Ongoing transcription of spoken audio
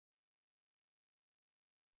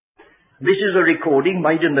This is a recording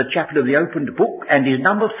made in the chapel of the Opened Book and is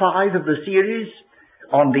number 5 of the series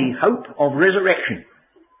on the hope of resurrection.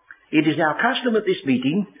 It is our custom at this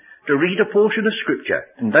meeting to read a portion of Scripture.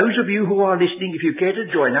 And those of you who are listening, if you care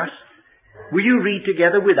to join us, will you read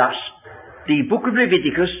together with us the book of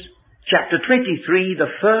Leviticus, chapter 23,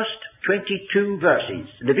 the first 22 verses.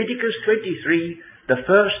 Leviticus 23, the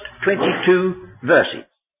first 22 verses.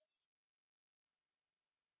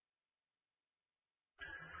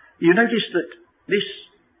 You notice that this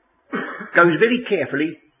goes very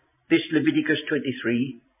carefully, this Leviticus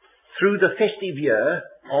 23, through the festive year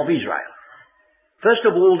of Israel. First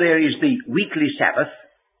of all, there is the weekly Sabbath,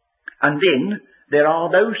 and then there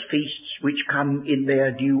are those feasts which come in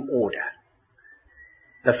their due order.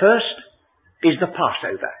 The first is the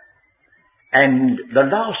Passover, and the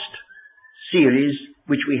last series,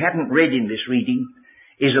 which we haven't read in this reading,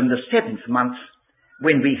 is in the 7th month,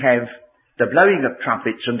 when we have the blowing of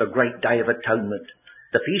trumpets and the great Day of Atonement,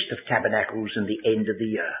 the Feast of Tabernacles and the end of the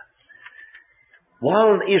year.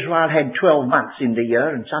 While Israel had 12 months in the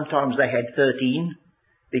year, and sometimes they had 13,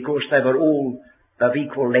 because they were all of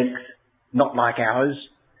equal length, not like ours,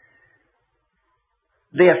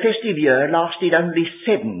 their festive year lasted only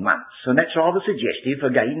 7 months, and that's rather suggestive,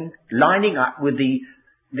 again, lining up with the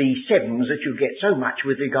sevens that you get so much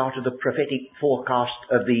with regard to the prophetic forecast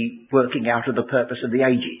of the working out of the purpose of the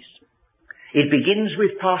ages. It begins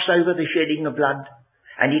with Passover, the shedding of blood,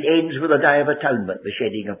 and it ends with the Day of Atonement, the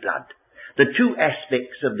shedding of blood. The two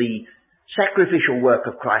aspects of the sacrificial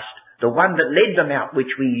work of Christ, the one that led them out,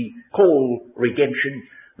 which we call redemption,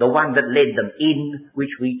 the one that led them in,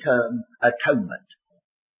 which we term atonement.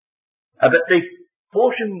 But the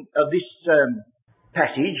portion of this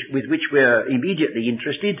passage with which we're immediately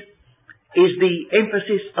interested is the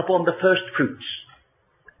emphasis upon the first fruits.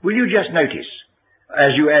 Will you just notice,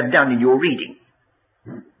 as you have done in your reading?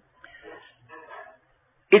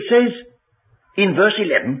 It says in verse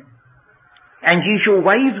 11, "And ye shall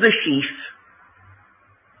wave the sheaf,"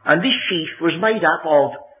 and this sheaf was made up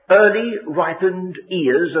of early ripened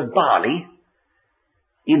ears of barley.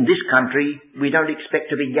 In this country, we don't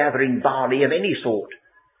expect to be gathering barley of any sort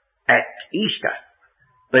at Easter.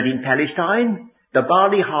 But in Palestine, the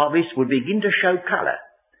barley harvest would begin to show colour.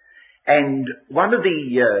 And one of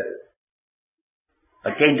the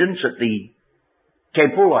attendants at the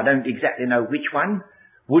temple, I don't exactly know which one,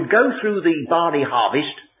 would go through the barley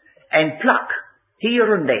harvest and pluck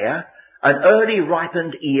here and there an early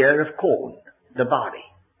ripened ear of corn, the barley.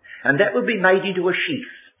 And that would be made into a sheaf.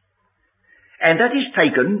 And that is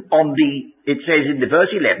taken on it says in the verse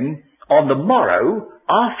 11, on the morrow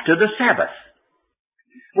after the Sabbath.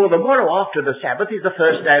 Well, the morrow after the Sabbath is the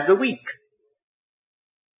first day of the week.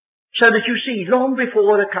 So that you see, long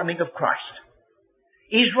before the coming of Christ,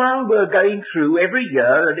 Israel were going through every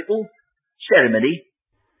year a little ceremony,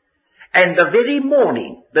 and the very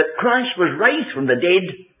morning that Christ was raised from the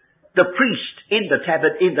dead, the priest in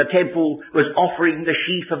the temple was offering the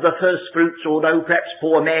sheaf of the first fruits, although perhaps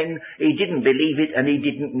poor man, he didn't believe it and he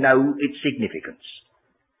didn't know its significance.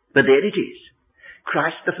 But there it is,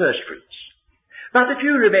 Christ the first fruits. But if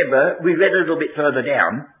you remember, we read a little bit further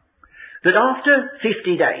down, that after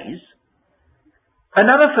 50 days,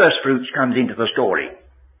 another first fruits comes into the story.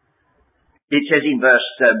 It says in verse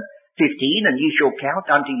 15, "And ye shall count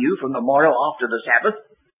unto you from the morrow after the Sabbath,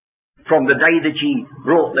 from the day that ye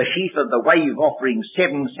brought the sheaf of the wave offering,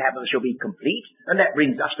 7 Sabbaths shall be complete." And that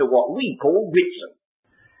brings us to what we call Whitsun.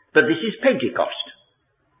 But this is Pentecost.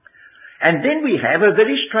 And then we have a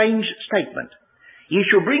very strange statement. "Ye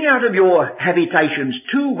shall bring out of your habitations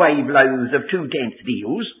 2 wave loaves of 2/10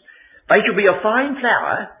 deals. They shall be of fine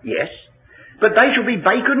flour," yes, "but they shall be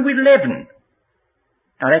baken with leaven."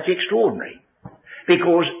 Now that's extraordinary,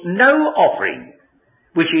 because no offering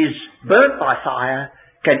which is burnt by fire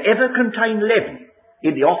can ever contain leaven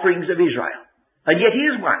in the offerings of Israel. And yet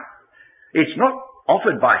here's one. It's not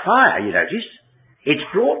offered by fire, you notice.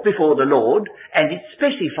 It's brought before the Lord, and it's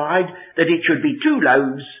specified that it should be 2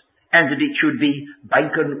 loaves and that it should be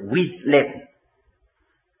baken with leaven.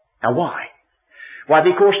 Now why? Why,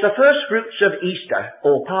 because the first fruits of Easter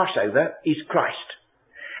or Passover is Christ.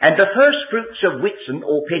 And the first fruits of Whitsun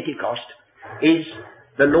or Pentecost is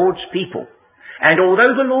the Lord's people. And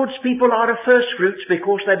although the Lord's people are the first fruits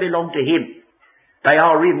because they belong to Him, they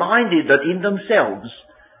are reminded that in themselves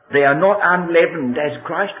they are not unleavened as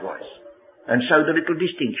Christ was. And so the little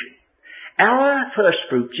distinction. Our first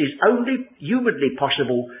fruits is only humanly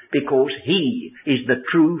possible because He is the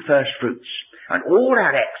true first fruits. And all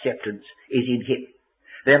our acceptance is in Him.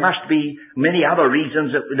 There must be many other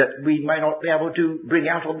reasons that we may not be able to bring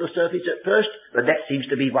out on the surface at first, but that seems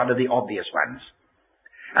to be one of the obvious ones.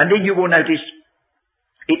 And then you will notice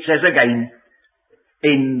it says again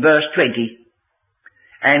in verse 20,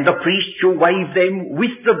 and the priest shall wave them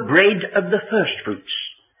with the bread of the firstfruits.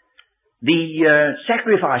 The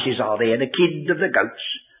sacrifices are there, the kid of the goats,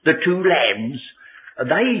 the 2 lambs.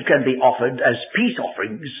 They can be offered as peace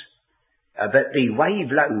offerings, but the wave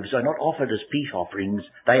loaves are not offered as peace offerings.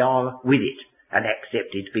 They are with it and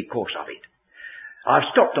accepted because of it. I've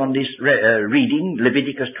stopped on this reading,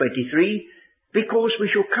 Leviticus 23, because we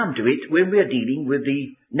shall come to it when we are dealing with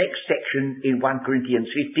the next section in 1 Corinthians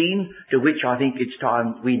 15, to which I think it's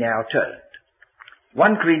time we now turned.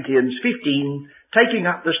 1 Corinthians 15, taking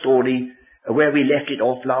up the story where we left it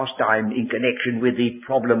off last time in connection with the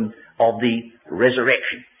problem of the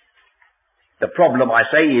resurrection. The problem, I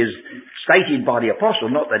say, is stated by the apostle,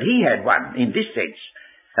 not that he had one in this sense,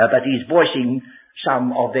 but he's voicing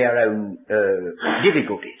some of their own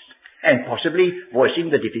difficulties, and possibly voicing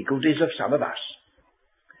the difficulties of some of us.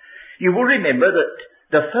 You will remember that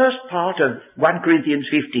the first part of 1 Corinthians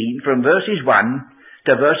 15, from verses 1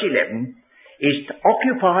 to verse 11, is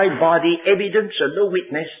occupied by the evidence and the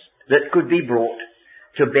witness that could be brought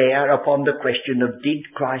to bear upon the question of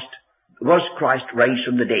was Christ raised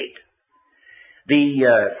from the dead?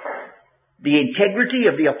 The integrity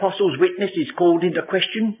of the apostles' witness is called into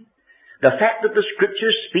question. The fact that the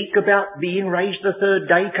scriptures speak about being raised the 3rd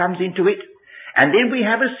day comes into it. And then we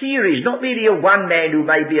have a series, not merely of one man who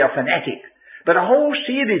may be a fanatic, but a whole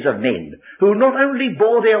series of men who not only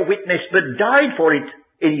bore their witness, but died for it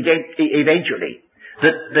eventually.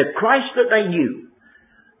 The Christ that they knew,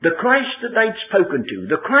 the Christ that they'd spoken to,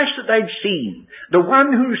 the Christ that they'd seen, the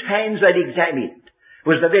one whose hands they'd examined,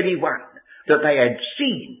 was the very one that they had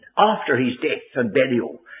seen after his death and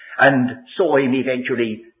burial, and saw him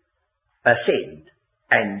eventually ascend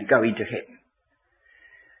and go into heaven.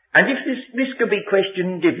 And if this can be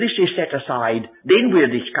questioned, if this is set aside, then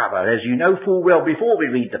we'll discover, as you know full well before we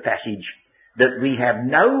read the passage, that we have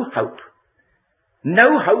no hope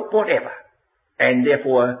whatever, and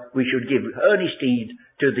therefore we should give earnest heed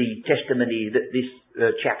to the testimony that this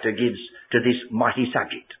chapter gives to this mighty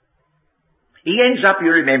subject. He ends up,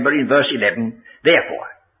 you remember, in verse 11, therefore,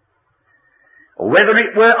 whether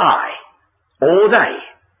it were I or they,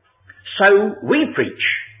 so we preach.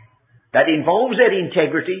 That involves their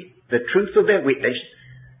integrity, the truth of their witness.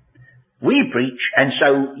 We preach, and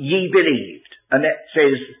so ye believed. And that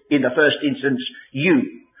says, in the first instance,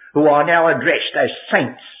 you, who are now addressed as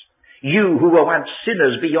saints, you who were once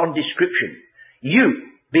sinners beyond description,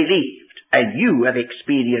 you believed, and you have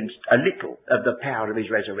experienced a little of the power of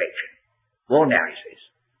his resurrection. Well, now, he says.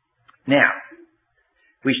 Now,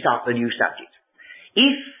 we start the new subject.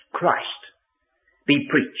 If Christ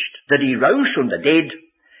be preached that he rose from the dead,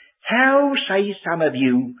 how say some of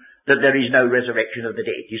you that there is no resurrection of the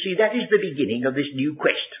dead? You see, that is the beginning of this new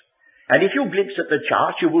quest. And if you'll glimpse at the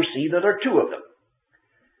chart, you will see there are 2 of them.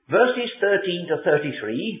 Verses 13 to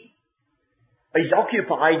 33 is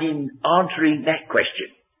occupied in answering that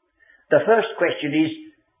question. The first question is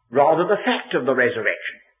rather the fact of the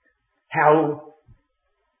resurrection. How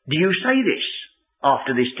do you say this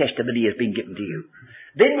after this testimony has been given to you?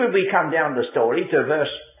 Then when we come down the story to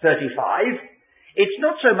verse 35, it's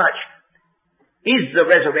not so much, is the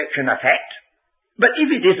resurrection a fact? But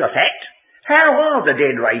if it is a fact, how are the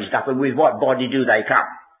dead raised up, and with what body do they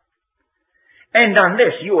come? And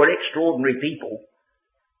unless you are extraordinary people,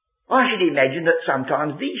 I should imagine that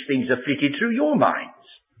sometimes these things have flitted through your minds.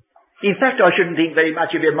 In fact, I shouldn't think very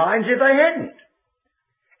much of your minds if they hadn't.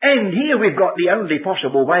 And here we've got the only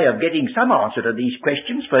possible way of getting some answer to these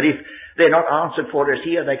questions, for if they're not answered for us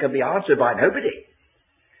here, they can be answered by nobody.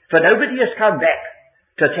 For nobody has come back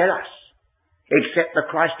to tell us, except the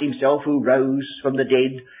Christ himself who rose from the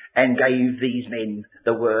dead and gave these men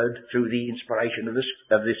the word through the inspiration of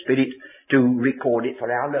the Spirit to record it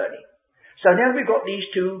for our learning. So now we've got these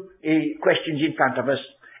 2 questions in front of us,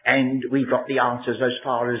 and we've got the answers as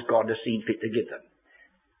far as God has seen fit to give them.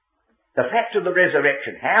 The fact of the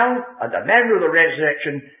resurrection, how, and the manner of the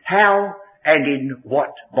resurrection, how and in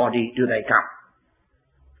what body do they come?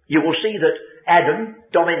 You will see that Adam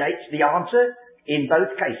dominates the answer in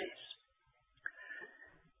both cases.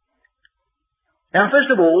 Now,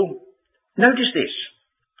 first of all, notice this.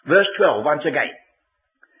 Verse 12, once again.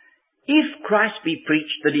 If Christ be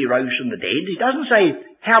preached that he rose from the dead, he doesn't say,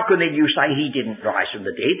 how can then you say he didn't rise from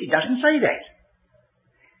the dead? He doesn't say that.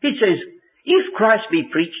 It says, if Christ be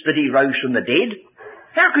preached that he rose from the dead,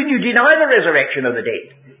 how can you deny the resurrection of the dead?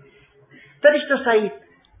 That is to say,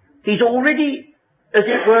 he's already, as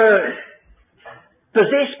it were,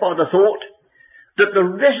 possessed by the thought that the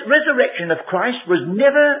resurrection of Christ was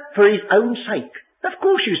never for his own sake. Of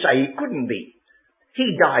course you say it couldn't be.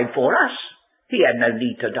 He died for us. He had no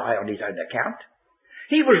need to die on his own account.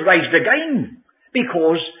 He was raised again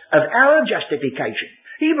because of our justification.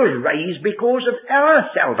 He was raised because of our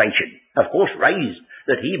salvation. Of course, raised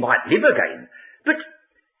that he might live again. But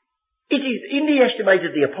it is, in the estimate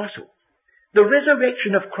of the apostle, the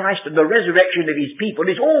resurrection of Christ and the resurrection of his people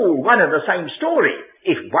is all one and the same story.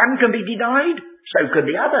 If one can be denied, so can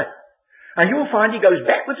the other. And you'll find he goes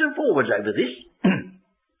backwards and forwards over this.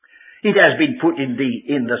 It has been put in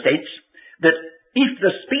the sense that if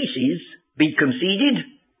the species be conceded,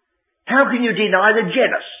 how can you deny the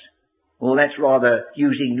genus? Well, that's rather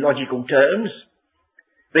using logical terms.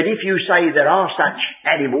 But if you say there are such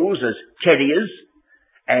animals as terriers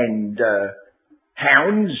and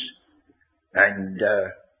hounds and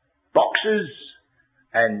boxers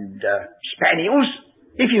and spaniels,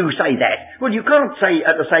 if you say that, well, you can't say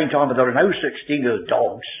at the same time that there are no such thing as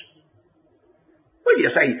dogs. Well, you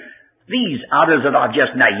say these others that I've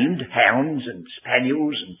just named, hounds and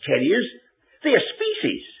spaniels and terriers, they're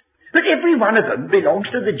species. But every one of them belongs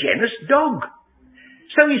to the genus dog.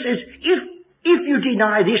 So he says, if you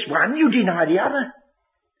deny this one, you deny the other.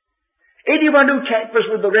 Anyone who tampers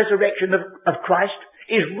with the resurrection of Christ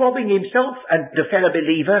is robbing himself and the fellow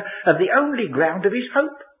believer of the only ground of his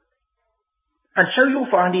hope. And so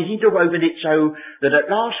you'll find he's interwoven it so that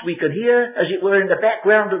at last we can hear, as it were in the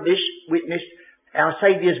background of this witness, our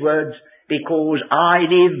Saviour's words, because I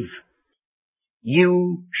live,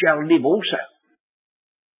 you shall live also.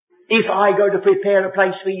 If I go to prepare a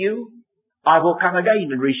place for you, I will come again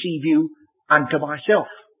and receive you unto myself.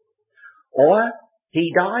 Or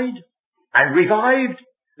he died and revived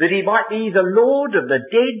that he might be the Lord of the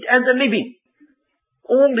dead and the living.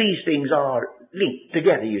 All these things are linked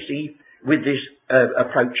together, you see, with this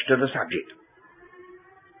approach to the subject.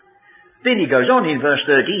 Then he goes on in verse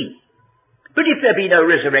 13. But if there be no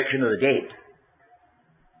resurrection of the dead,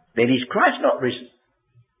 then is Christ not risen?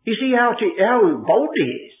 You see how bold he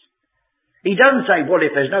is. He doesn't say, well,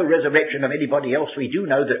 if there's no resurrection of anybody else, we do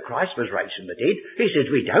know that Christ was raised from the dead. He says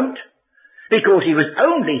we don't. Because he was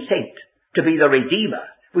only sent to be the Redeemer,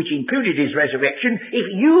 which included his resurrection, if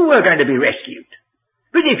you were going to be rescued.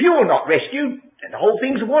 But if you're not rescued, then the whole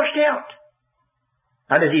thing's washed out.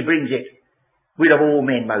 And as he brings it, we're of all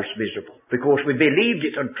men most miserable, because we believed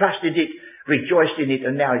it and trusted it, rejoiced in it,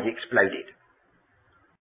 and now it's exploded.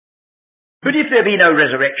 But if there be no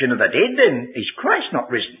resurrection of the dead, then is Christ not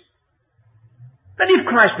risen? And if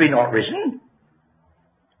Christ be not risen,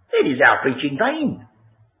 then is our preaching vain,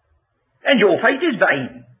 and your faith is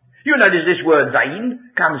vain. You notice this word vain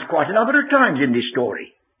comes quite a number of times in this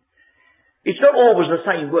story. It's not always the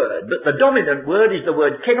same word, but the dominant word is the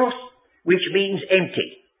word kenos, which means empty.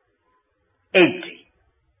 Empty.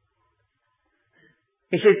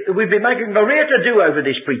 He says, we've been making a rare to-do over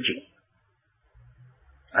this preaching.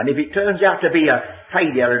 And if it turns out to be a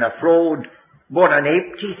failure and a fraud, what an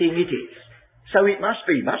empty thing it is. So it must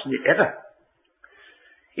be, mustn't it, ever?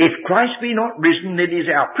 If Christ be not risen, then is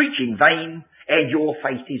our preaching vain, and your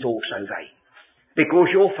faith is also vain. Because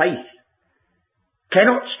your faith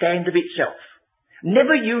cannot stand of itself.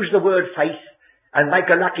 Never use the word faith and make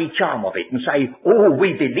a lucky charm of it and say, oh,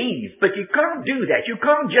 we believe. But you can't do that. You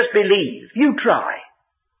can't just believe. You try.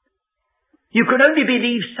 You can only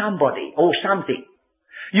believe somebody or something.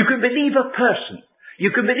 You can believe a person.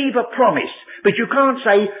 You can believe a promise. But you can't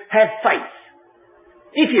say, have faith.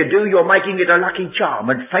 If you do, you're making it a lucky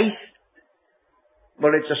charm. And faith,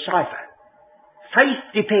 well, it's a cipher. Faith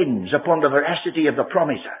depends upon the veracity of the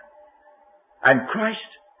promiser. And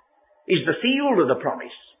Christ is the seal of the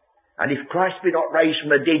promise. And if Christ be not raised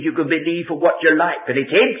from the dead, you can believe for what you like, but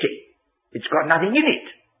it's empty. It's got nothing in it.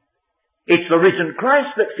 It's the risen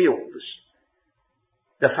Christ that fills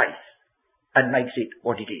the faith and makes it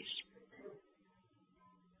what it is.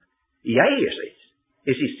 Yea, he says,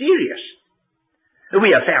 this is serious.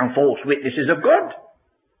 We have found false witnesses of God.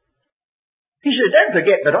 He said, don't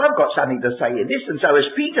forget that I've got something to say in this, and so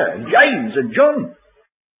has Peter and James and John.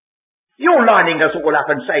 You're lining us all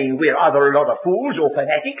up and saying we're either a lot of fools or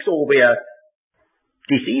fanatics or we're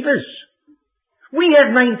deceivers. We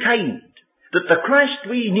have maintained that the Christ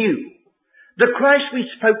we knew, the Christ we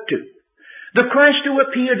spoke to, the Christ who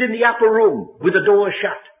appeared in the upper room with the door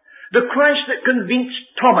shut, the Christ that convinced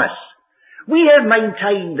Thomas, we have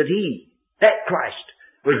maintained that he, that Christ,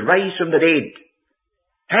 was raised from the dead.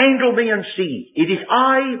 Handle me and see. It is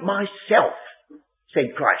I myself,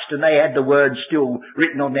 said Christ, and they had the words still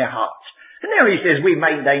written on their hearts. And now he says we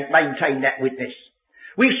maintain that witness.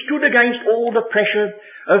 We've stood against all the pressure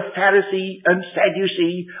of Pharisee and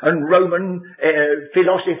Sadducee and Roman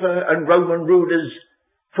philosopher and Roman rulers.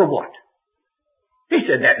 For what? He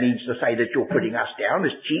said that means to say that you're putting us down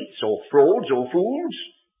as cheats or frauds or fools.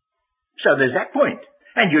 So there's that point.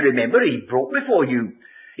 And you remember he brought before you,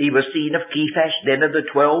 he was seen of Cephas, then of the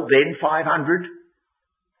 12, then 500.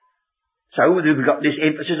 So we've got this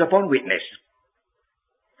emphasis upon witness.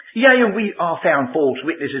 Yea, and we are found false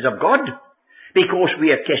witnesses of God, because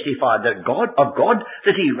we have testified that God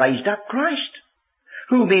that he raised up Christ,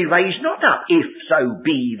 whom he raised not up, if so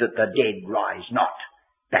be that the dead rise not.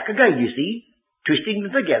 Back again, you see, twisting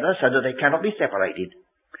them together so that they cannot be separated.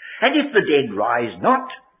 And if the dead rise not,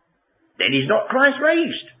 then is not Christ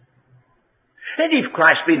raised. And if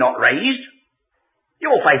Christ be not raised,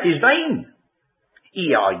 your faith is vain.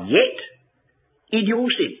 Ye are yet in your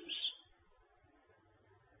sins.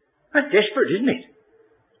 That's desperate, isn't it?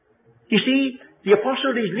 You see, the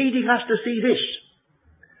apostle is leading us to see this,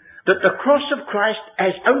 that the cross of Christ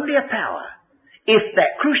has only a power if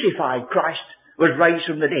that crucified Christ was raised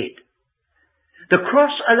from the dead. The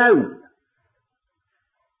cross alone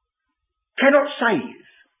cannot save,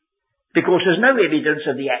 because there's no evidence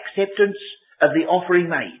of the acceptance of the offering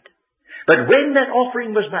made. But when that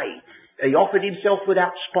offering was made, he offered himself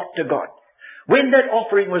without spot to God. When that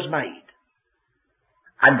offering was made,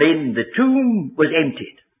 and then the tomb was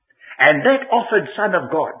emptied, and that offered Son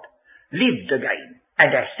of God lived again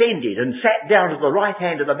and ascended and sat down at the right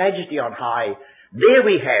hand of the Majesty on high, there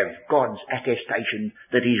we have God's attestation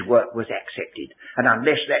that his work was accepted. And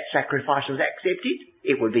unless that sacrifice was accepted,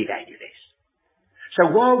 it would be valueless.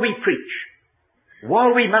 So while we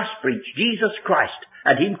must preach Jesus Christ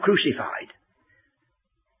and him crucified,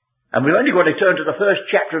 and we've only got to turn to the first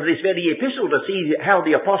chapter of this very epistle to see how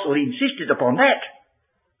the apostle insisted upon that.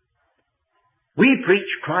 We preach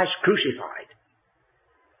Christ crucified.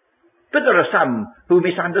 But there are some who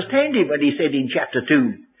misunderstand him when he said in chapter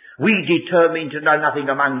 2, we determined to know nothing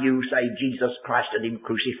among you save Jesus Christ and him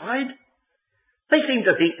crucified. They seem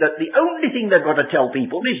to think that the only thing they've got to tell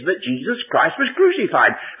people is that Jesus Christ was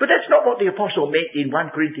crucified. But that's not what the apostle meant in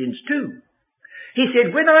 1 Corinthians 2. He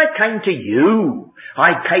said, when I came to you,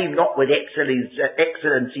 I came not with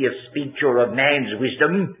excellency of speech or of man's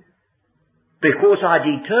wisdom, because I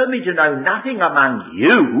determined to know nothing among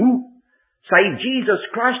you, save Jesus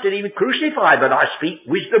Christ and him crucified, but I speak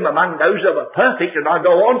wisdom among those that are perfect, and I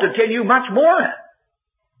go on to tell you much more.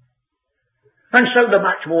 And so the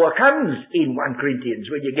much more comes in 1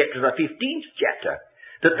 Corinthians when you get to the 15th chapter,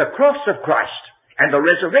 that the cross of Christ and the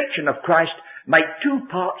resurrection of Christ make two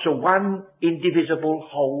parts of one indivisible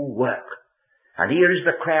whole work. And here is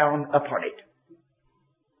the crown upon it.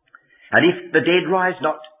 And if the dead rise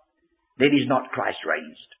not, then is not Christ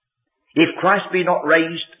raised. If Christ be not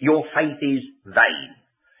raised, your faith is vain.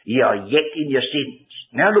 Ye are yet in your sins.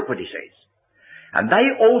 Now look what he says. And they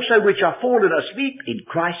also which are fallen asleep in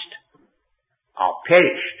Christ are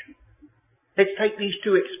perished. Let's take these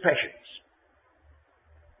two expressions.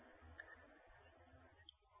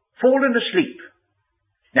 Fallen asleep.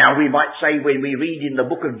 Now we might say when we read in the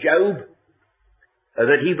book of Job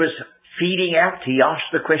that he was feeding out, he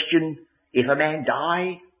asked the question, if a man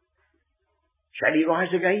die, shall he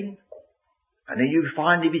rise again? And then you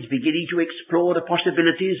find him is beginning to explore the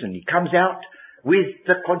possibilities, and he comes out with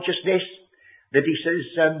the consciousness that he says,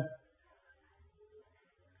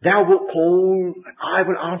 thou wilt call, and I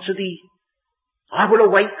will answer thee. I will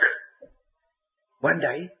awake one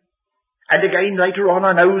day. And again later on,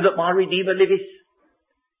 I know that my Redeemer liveth.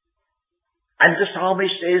 And the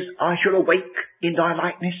psalmist says, I shall awake in thy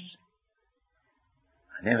likeness.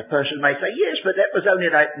 And then a person may say, yes, but that was only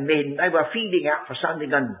like men. They were feeding out for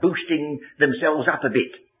something and boosting themselves up a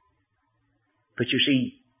bit. But you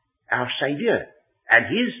see, our Saviour and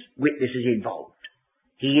his witness is involved.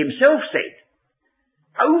 He himself said,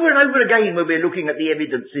 over and over again when we're looking at the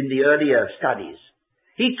evidence in the earlier studies,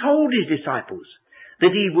 he told his disciples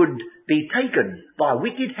that he would be taken by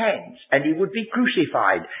wicked hands, and he would be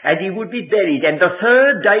crucified, and he would be buried, and the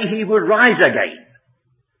third day he would rise again.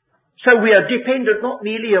 So we are dependent not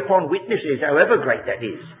merely upon witnesses, however great that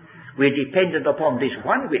is. We're dependent upon this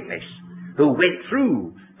one witness who went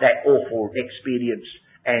through that awful experience,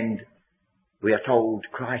 and we are told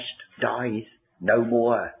Christ dieth no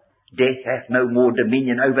more. Death hath no more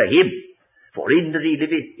dominion over him. For in that he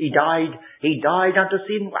liveth, he died unto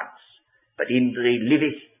sin once. But in that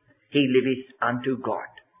he liveth unto God.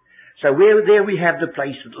 So there we have the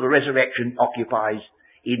place that the resurrection occupies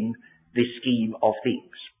in this scheme of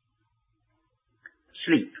things.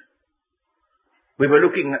 Sleep. We were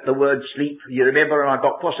looking at the word sleep. You remember, and I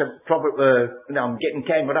got I'm getting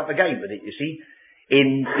tangled up again with it, you see,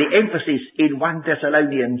 in the emphasis in 1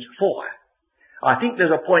 Thessalonians 4. I think there's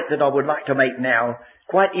a point that I would like to make now,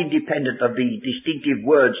 quite independent of the distinctive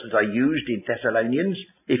words that are used in Thessalonians,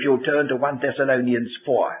 if you'll turn to 1 Thessalonians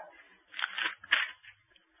 4.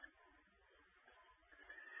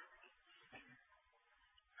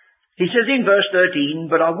 He says in verse 13,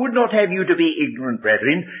 "But I would not have you to be ignorant,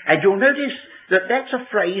 brethren." And you'll notice that that's a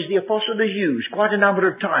phrase the apostle has used quite a number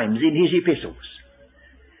of times in his epistles.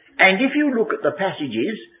 And if you look at the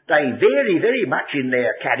passages, they vary very much in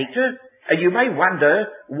their character, and you may wonder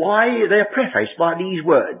why they're prefaced by these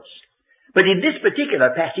words. But in this particular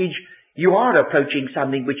passage, you are approaching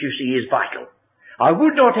something which you see is vital. "I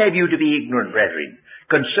would not have you to be ignorant, brethren,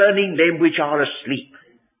 concerning them which are asleep,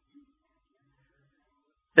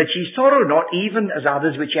 that ye sorrow not even as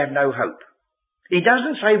others which have no hope." He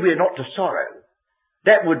doesn't say we're not to sorrow.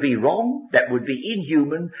 That would be wrong, that would be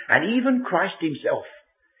inhuman, and even Christ himself,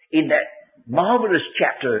 in that marvellous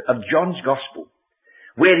chapter of John's Gospel,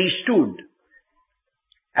 where he stood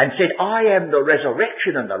and said, "I am the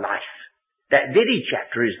resurrection and the life." That very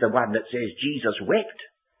chapter is the one that says Jesus wept.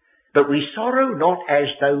 But we sorrow not as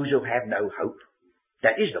those who have no hope.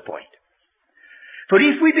 That is the point. For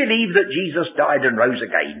if we believe that Jesus died and rose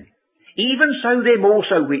again, even so them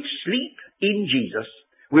also which sleep in Jesus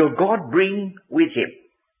will God bring with him.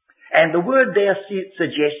 And the word there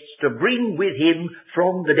suggests to bring with him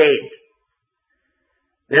from the dead.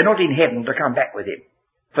 They're not in heaven to come back with him,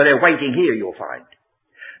 for they're waiting here, you'll find.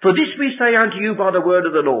 "For this we say unto you by the word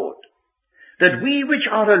of the Lord, that we which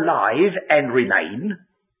are alive and remain,"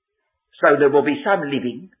 so there will be some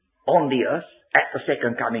living on the earth at the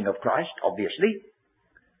second coming of Christ, obviously,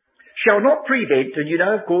 "shall not prevent," and you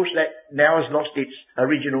know, of course, that now has lost its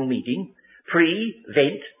original meaning,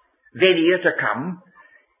 prevent, venia to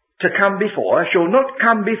come before, shall not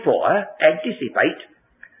come before, anticipate,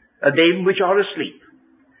 them which are asleep.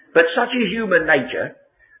 But such is human nature,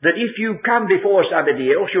 that if you come before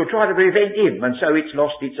somebody else, you'll try to prevent him, and so it's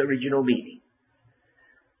lost its original meaning.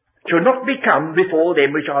 "Shall not become before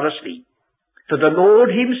them which are asleep. For the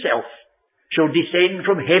Lord himself shall descend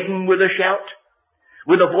from heaven with a shout,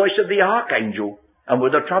 with the voice of the archangel, and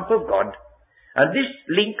with the trump of God." And this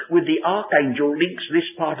link with the archangel links this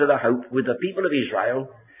part of the hope with the people of Israel.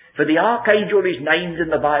 For the archangel is named in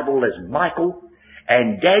the Bible as Michael,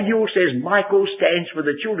 and Daniel says Michael stands for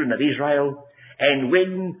the children of Israel. And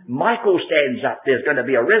when Michael stands up, there's going to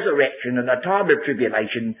be a resurrection and a time of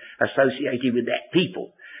tribulation associated with that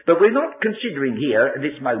people. But we're not considering here at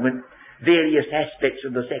this moment various aspects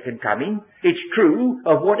of the second coming. It's true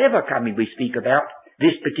of whatever coming we speak about,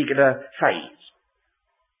 this particular phase.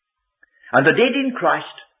 "And the dead in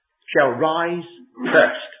Christ shall rise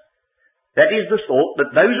first." That is the thought,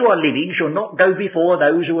 that those who are living shall not go before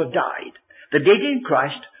those who have died. The dead in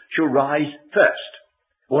Christ shall rise first.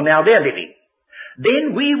 Well, now they're living.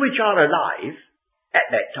 "Then we which are alive at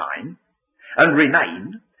that time and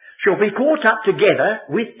remain shall be caught up together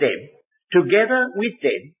with them,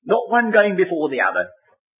 not one going before the other,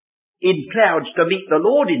 in clouds to meet the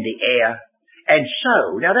Lord in the air. And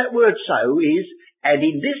so," now that word "so" is, "and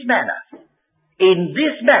in this manner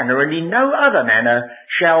and in no other manner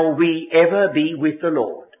shall we ever be with the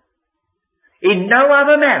Lord." In no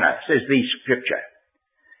other manner, says the Scripture.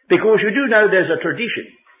 Because you do know there's a tradition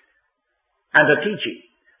and a teaching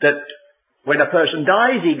that when a person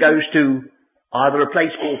dies, he goes to either a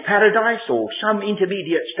place called paradise or some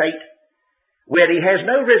intermediate state where he has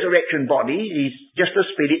no resurrection body, he's just a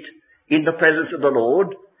spirit in the presence of the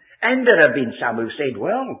Lord. And there have been some who've said,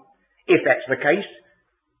 well, if that's the case,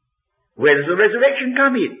 where does the resurrection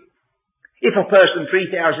come in? If a person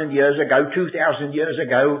 3,000 years ago, 2,000 years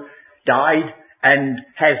ago, died and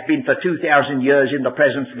has been for 2,000 years in the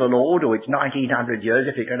presence of the Lord, or it's 1,900 years,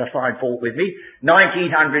 if you're going to find fault with me,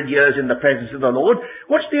 1,900 years in the presence of the Lord,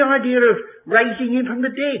 what's the idea of raising him from the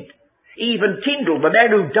dead? Even Tyndall, the man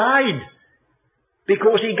who died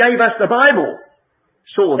because he gave us the Bible,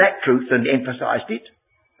 saw that truth and emphasized it.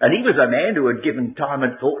 And he was a man who had given time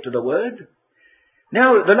and thought to the Word.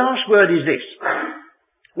 Now, the last word is this.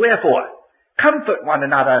 Wherefore, comfort one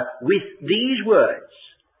another with these words.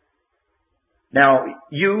 Now,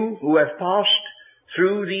 you who have passed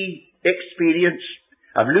through the experience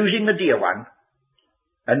of losing the dear one,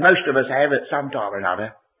 and most of us have at some time or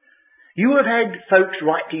another, you have had folks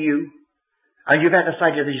write to you, and you've had to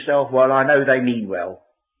say to yourself, well, I know they mean well.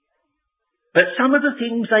 But some of the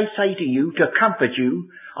things they say to you to comfort you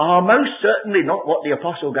are most certainly not what the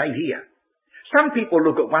apostle gave here. Some people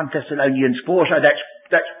look at 1 Thessalonians 4 and say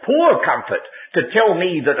that's poor comfort to tell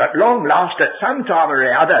me that at long last, at some time or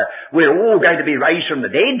other, we're all going to be raised from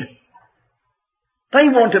the dead. They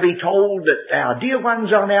want to be told that our dear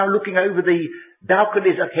ones are now looking over the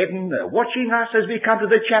balconies of heaven, watching us as we come to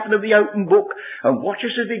the chapel of the open book, and watch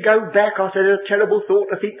us as we go back. I said, a terrible thought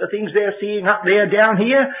to think the things they're seeing up there down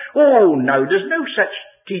here. Oh no, there's no such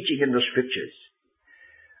teaching in the scriptures.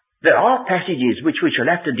 There are passages which we shall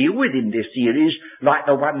have to deal with in this series, like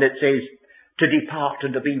the one that says to depart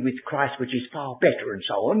and to be with Christ, which is far better, and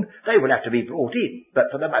so on. They will have to be brought in. But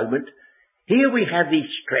for the moment, here we have the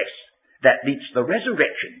stress that it's the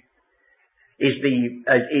resurrection is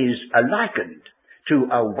likened to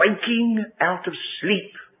a waking out of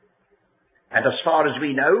sleep. And as far as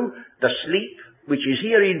we know, the sleep which is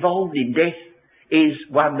here involved in death is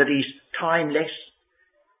one that is timeless,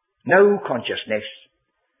 no consciousness.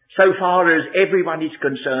 So far as everyone is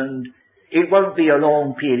concerned, it won't be a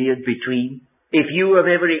long period between. If you have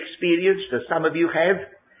ever experienced, as some of you have,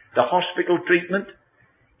 the hospital treatment,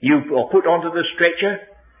 you are put onto the stretcher.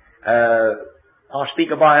 I'll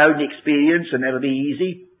speak of my own experience, and that'll be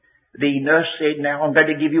easy. The nurse said, now I'm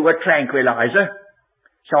going to give you a tranquilizer.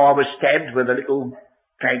 So I was stabbed with a little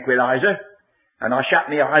tranquilizer, and I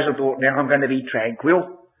shut my eyes and thought, now I'm going to be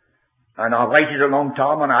tranquil. And I waited a long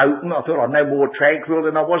time, and I opened. I thought I'm no more tranquil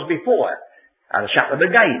than I was before. And I shut them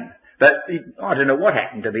again. But I don't know what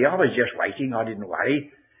happened to me. I was just waiting. I didn't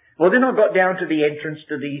worry. Well, then I got down to the entrance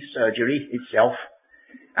to the surgery itself.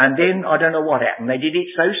 And then I don't know what happened. They did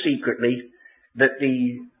it so secretly that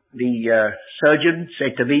the surgeon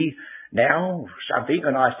said to me, now, something,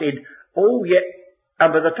 and I said, oh, yeah.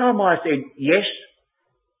 And by the time I said yes,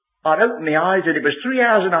 I'd opened my eyes, and it was 3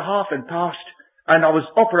 hours and a half had passed, and I was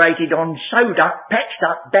operated on, sewed up, patched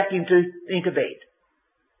up, back into bed.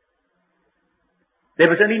 There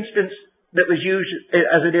was an instance that was used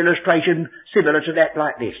as an illustration similar to that,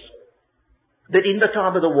 like this. That in the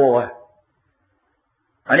time of the war,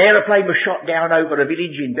 an aeroplane was shot down over a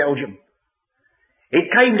village in Belgium. It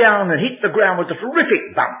came down and hit the ground with a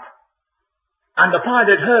terrific bump. And the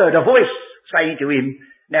pilot heard a voice saying to him,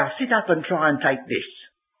 now sit up and try and take this.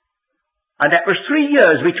 And that was 3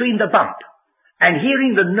 years between the bump and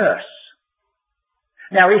hearing the nurse.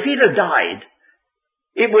 Now if he'd have died,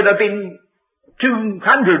 it would have been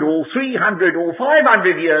 200 or 300 or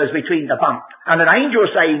 500 years between the bump and an angel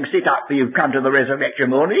saying, sit up for you've come to the resurrection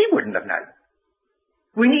morning. He wouldn't have known.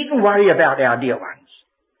 We needn't worry about our dear ones.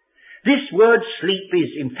 This word sleep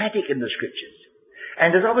is emphatic in the scriptures.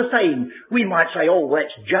 And as I was saying, we might say, oh,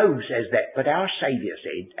 that's Job says that, but our Saviour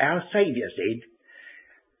said, our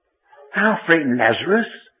friend Lazarus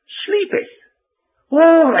sleepeth.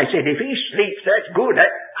 Oh, they said, if he sleeps, that's good.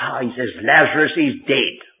 He says, Lazarus is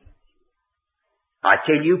dead. I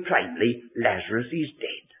tell you plainly, Lazarus is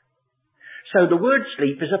dead. So the word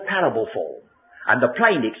sleep is a parable form. And the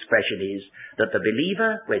plain expression is that the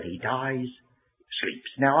believer, when he dies,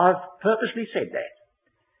 sleeps. Now, I've purposely said that.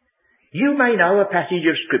 You may know a passage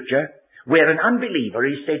of Scripture where an unbeliever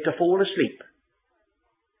is said to fall asleep.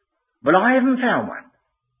 But I haven't found one.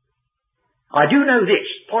 I do know this,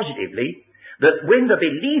 positively, that when the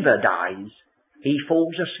believer dies, he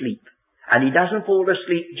falls asleep. And he doesn't fall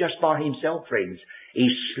asleep just by himself, friends. He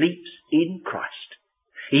sleeps in Christ.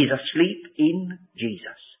 He's asleep in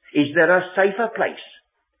Jesus. Is there a safer place?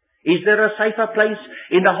 Is there a safer place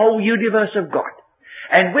in the whole universe of God?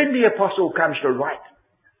 And when the apostle comes to write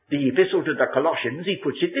the epistle to the Colossians, he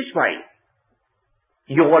puts it this way.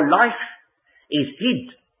 Your life is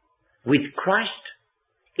hid with Christ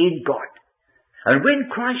in God. And when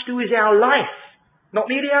Christ, who is our life, not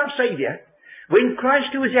merely our Saviour, when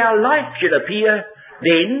Christ, who is our life, shall appear,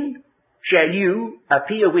 then shall you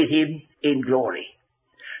appear with him in glory.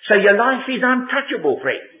 So your life is untouchable,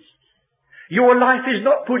 friends. Your life is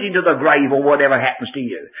not put into the grave or whatever happens to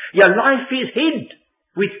you. Your life is hid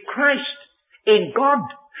with Christ in God.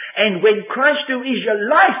 And when Christ, who is your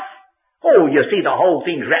life, oh, you see the whole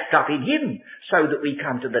thing's wrapped up in him. So that we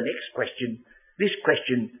come to the next question, this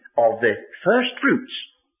question of the first fruits.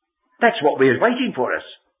 That's what we're waiting for us.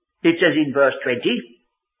 It says in verse 20,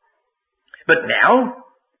 but now,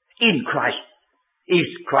 in Christ, is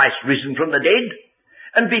Christ risen from the dead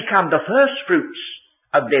and become the first fruits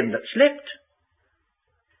of them that slept?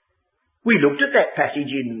 We looked at that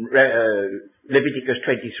passage in Leviticus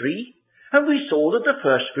 23, and we saw that the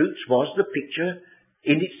first fruits was the picture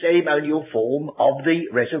in its ceremonial form of the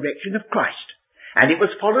resurrection of Christ. And it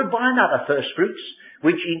was followed by another first fruits,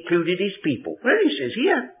 which included his people. Well, he says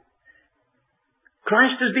here,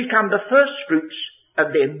 Christ has become the first fruits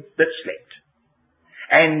of them that slept.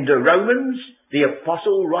 And Romans, the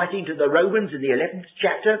apostle writing to the Romans in the 11th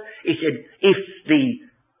chapter, he said, if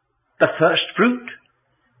the first fruit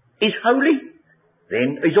is holy,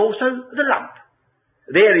 then is also the lump.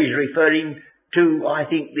 There he's referring to, I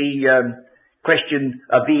think, the question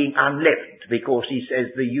of being unleavened, because he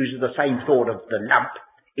says he uses the same thought of the lump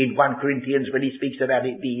in 1 Corinthians when he speaks about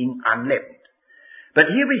it being unleavened. But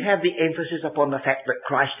here we have the emphasis upon the fact that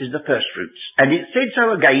Christ is the first fruits. And it said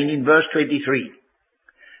so again in verse 23.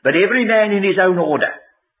 But every man in his own order.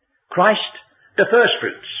 Christ, the first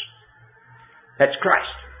fruits. That's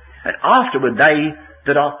Christ. And afterward they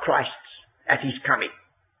that are Christ's at his coming.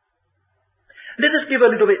 Let us give a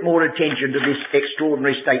little bit more attention to this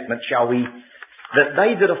extraordinary statement, shall we? That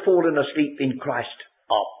they that are fallen asleep in Christ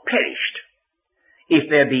are perished if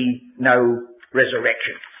there be no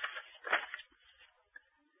resurrection.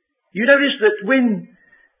 You notice that when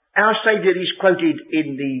our Saviour is quoted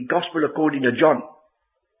in the Gospel according to John,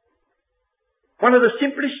 one of the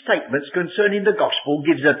simplest statements concerning the Gospel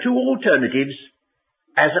gives us two alternatives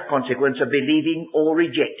as a consequence of believing or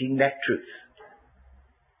rejecting that truth.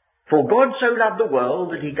 For God so loved the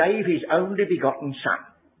world that he gave his only begotten Son,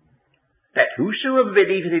 that whosoever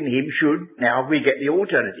believeth in him should, now we get the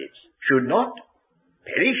alternatives, should not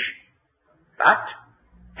perish, but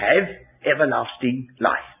have everlasting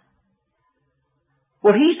life.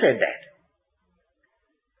 Well, he said that.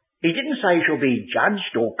 He didn't say shall be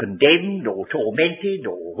judged or condemned or tormented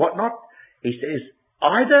or whatnot. He says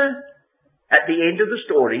either at the end of the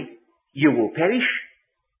story you will perish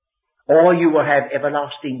or you will have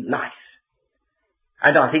everlasting life.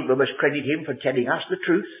 And I think we must credit him for telling us the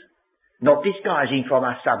truth, not disguising from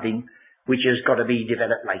us something which has got to be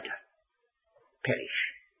developed later. Perish.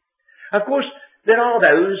 Of course, there are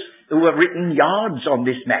those who have written yards on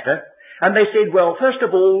this matter, and they said, well, first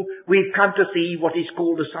of all, we've come to see what is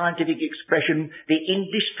called the scientific expression, the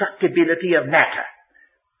indestructibility of matter.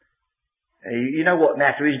 You know what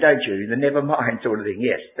matter is, don't you? The never mind sort of thing.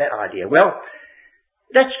 Yes, that idea. Well,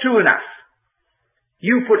 that's true enough.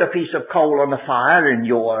 You put a piece of coal on the fire and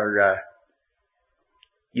you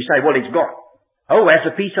say, well, it's gone. Oh, as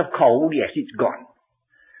a piece of coal, yes, it's gone.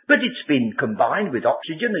 But it's been combined with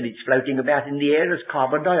oxygen and it's floating about in the air as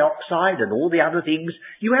carbon dioxide and all the other things.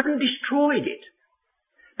 You haven't destroyed it.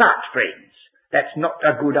 But, friends, that's not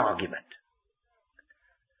a good argument.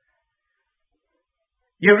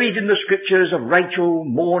 You read in the scriptures of Rachel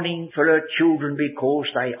mourning for her children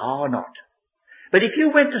because they are not. But if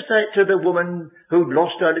you went to say to the woman who'd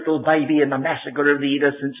lost her little baby in the massacre of the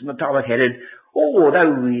innocents in the time of Herod,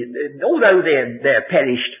 although they're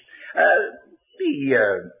perished,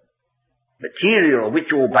 the material of which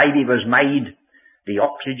your baby was made, the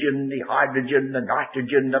oxygen, the hydrogen, the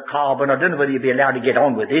nitrogen, the carbon, I don't know whether you'd be allowed to get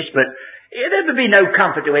on with this, but there would be no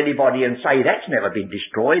comfort to anybody and say that's never been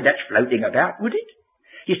destroyed, that's floating about, would it?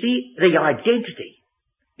 You see, the identity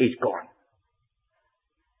is gone.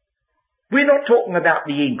 We're not talking about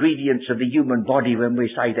the ingredients of the human body when we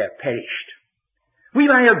say they're perished. We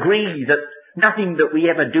may agree that nothing that we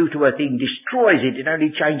ever do to a thing destroys it, it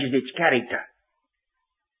only changes its character.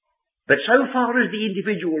 But so far as the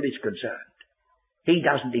individual is concerned, he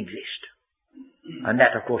doesn't exist. And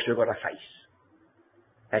that, of course, we've got to face.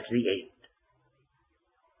 That's the end.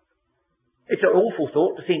 It's an awful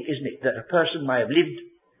thought to think, isn't it, that a person may have lived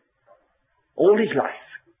all his life,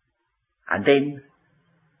 and then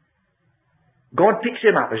God picks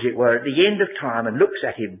him up, as it were, at the end of time and looks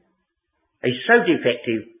at him. He's so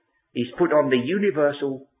defective, he's put on the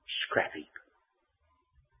universal scrap heap.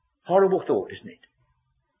 Horrible thought, isn't it?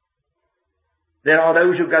 There are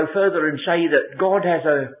those who go further and say that God has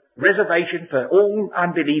a reservation for all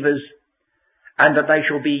unbelievers and that they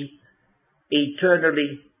shall be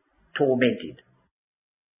eternally tormented.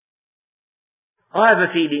 I have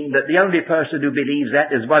a feeling that the only person who believes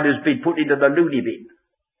that is one who's been put into the loony bin.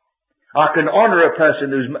 I can honour a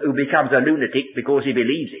person who becomes a lunatic because he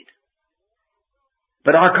believes it.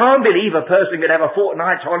 But I can't believe a person can have a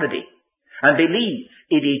fortnight's holiday and believe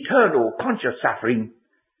in eternal conscious suffering.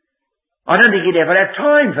 I don't think he'd ever have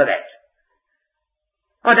time for that.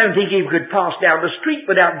 I don't think he could pass down the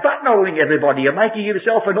street without buttonholing everybody and making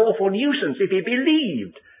himself an awful nuisance if he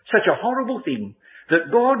believed such a horrible thing,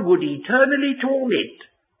 that God would eternally torment.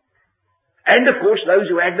 And of course those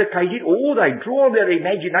who advocate it, they draw on their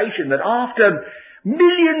imagination that after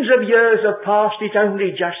millions of years have passed, it's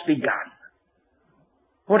only just begun.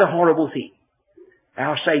 What a horrible thing.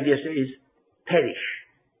 Our Saviour says, perish,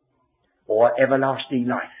 or everlasting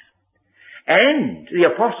life. And the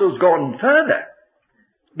Apostle's gone further,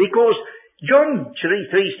 because John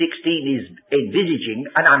 3:16 is envisaging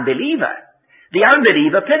an unbeliever. The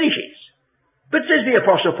unbeliever perishes. But says the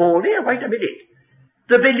Apostle Paul, wait a minute.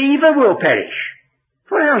 The believer will perish.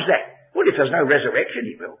 Well, how's that? Well, if there's no resurrection,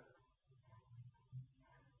 he will.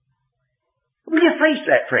 Will you face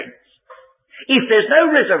that, friends? If there's no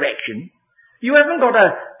resurrection, You haven't got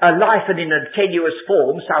a life in a tenuous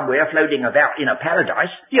form somewhere floating about in a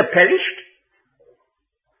paradise. You're perished.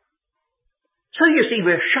 So you see,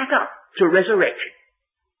 we're shut up to resurrection.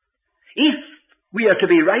 If we are to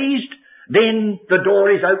be raised, then the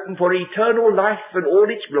door is open for eternal life and all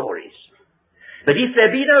its glories. But if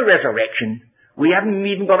there be no resurrection, we haven't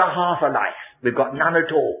even got a half a life. We've got none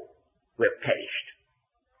at all. We're perished.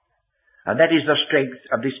 And that is the strength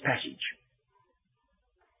of this passage.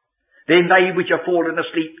 Then they which are fallen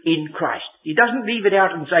asleep in Christ. He doesn't leave it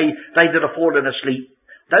out and say, they that are fallen asleep.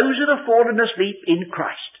 Those that are fallen asleep in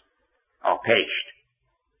Christ are perished.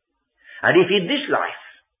 And if in this life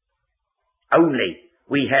only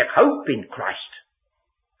we have hope in Christ,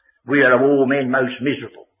 we are of all men most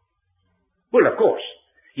miserable. Well, of course,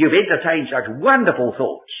 you've entertained such wonderful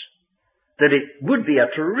thoughts that it would be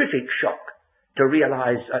a terrific shock to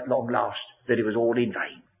realize at long last that it was all in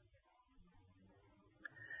vain.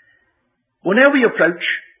 Well, now we approach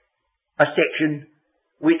a section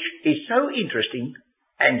which is so interesting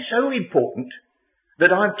and so important that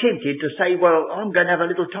I'm tempted to say, well, I'm going to have a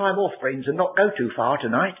little time off, friends, and not go too far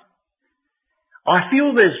tonight. I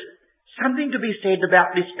feel there's something to be said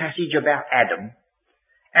about this passage about Adam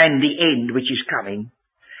and the end which is coming,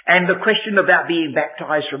 and the question about being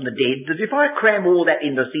baptized from the dead, that if I cram all that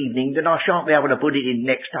in this evening, then I shan't be able to put it in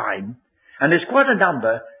next time. And there's quite a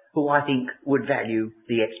number who I think would value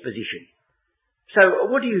the exposition. So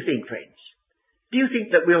what do you think, friends? Do you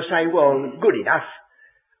think that we'll say, well, good enough,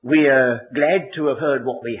 we're glad to have heard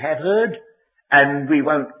what we have heard, and we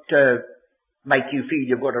won't make you feel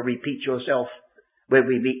you've got to repeat yourself when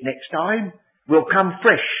we meet next time. We'll come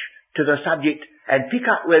fresh to the subject and pick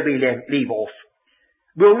up where we leave off.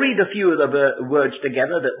 We'll read a few of the words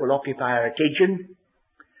together that will occupy our attention.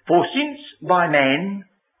 For since by man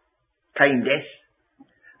came death,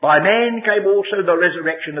 by man came also the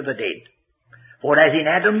resurrection of the dead. For as in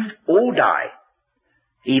Adam all die,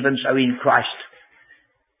 even so in Christ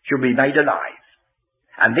shall be made alive.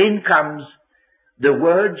 And then comes the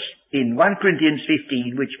words in 1 Corinthians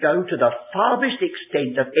 15 which go to the farthest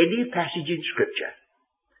extent of any passage in Scripture.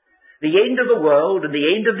 The end of the world and the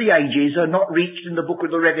end of the ages are not reached in the book of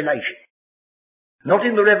the Revelation. Not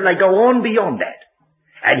in the Revelation. They go on beyond that.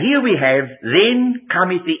 And here we have, then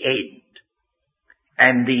cometh the end.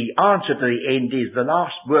 And the answer to the end is the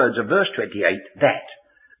last words of verse 28, that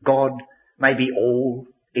God may be all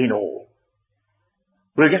in all.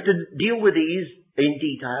 We'll have to deal with these in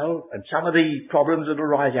detail and some of the problems that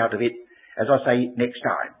arise out of it, as I say, next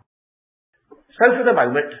time. So for the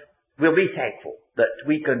moment, we'll be thankful that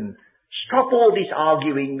we can stop all this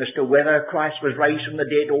arguing as to whether Christ was raised from the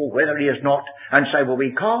dead or whether he is not, and say, well,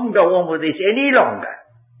 we can't go on with this any longer.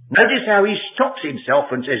 Notice how he stops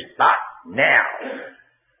himself and says, but now.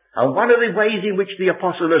 And one of the ways in which the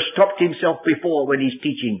apostle has stopped himself before when he's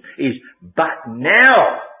teaching is, but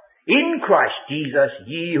now, in Christ Jesus,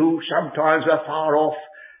 ye who sometimes are far off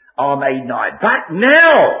are made nigh. But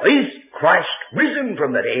now is Christ risen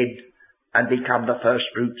from the dead and become the first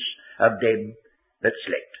fruits of them that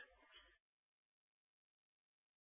slept.